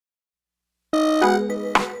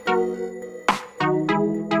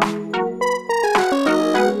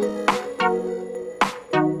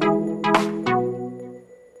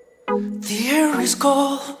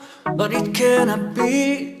cold, but it cannot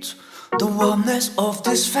beat the warmness of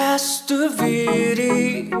this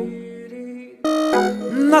festivity.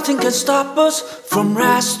 Nothing can stop us from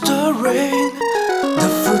restoring the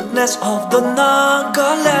fruitness of the Naga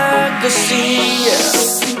legacy.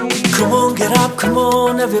 Come on, get up, come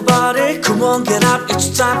on everybody, come on, get up,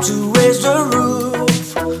 it's time to raise the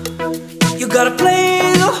roof. You gotta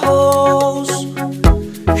play the host.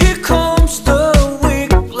 Here comes the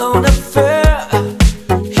week-long affair.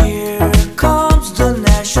 Here comes the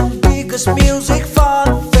nation's biggest music fun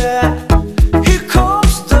fair. Here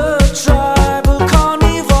comes the tribal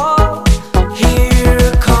carnival.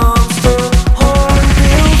 Here comes the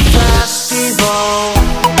Hornbil Festival.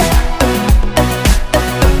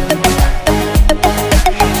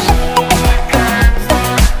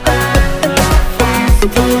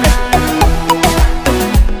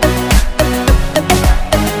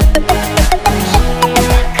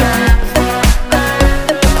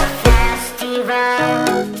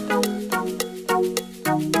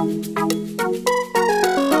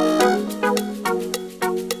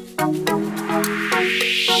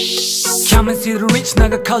 Come and see the rich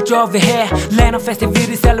Naga culture over here. Land of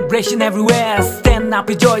festivity, celebration everywhere. Stand up,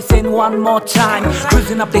 rejoicing one more time.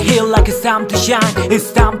 Cruising up the hill like it's time to shine.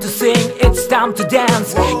 It's time to sing, it's time to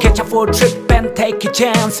dance. Catch up for a trip and take a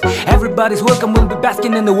chance. Everybody's welcome, we'll be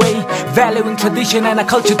basking in the way. Valuing tradition and our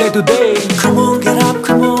culture day to day. Come on, get up,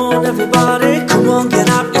 come on everybody, come on, get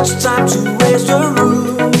up, it's time to raise the roof.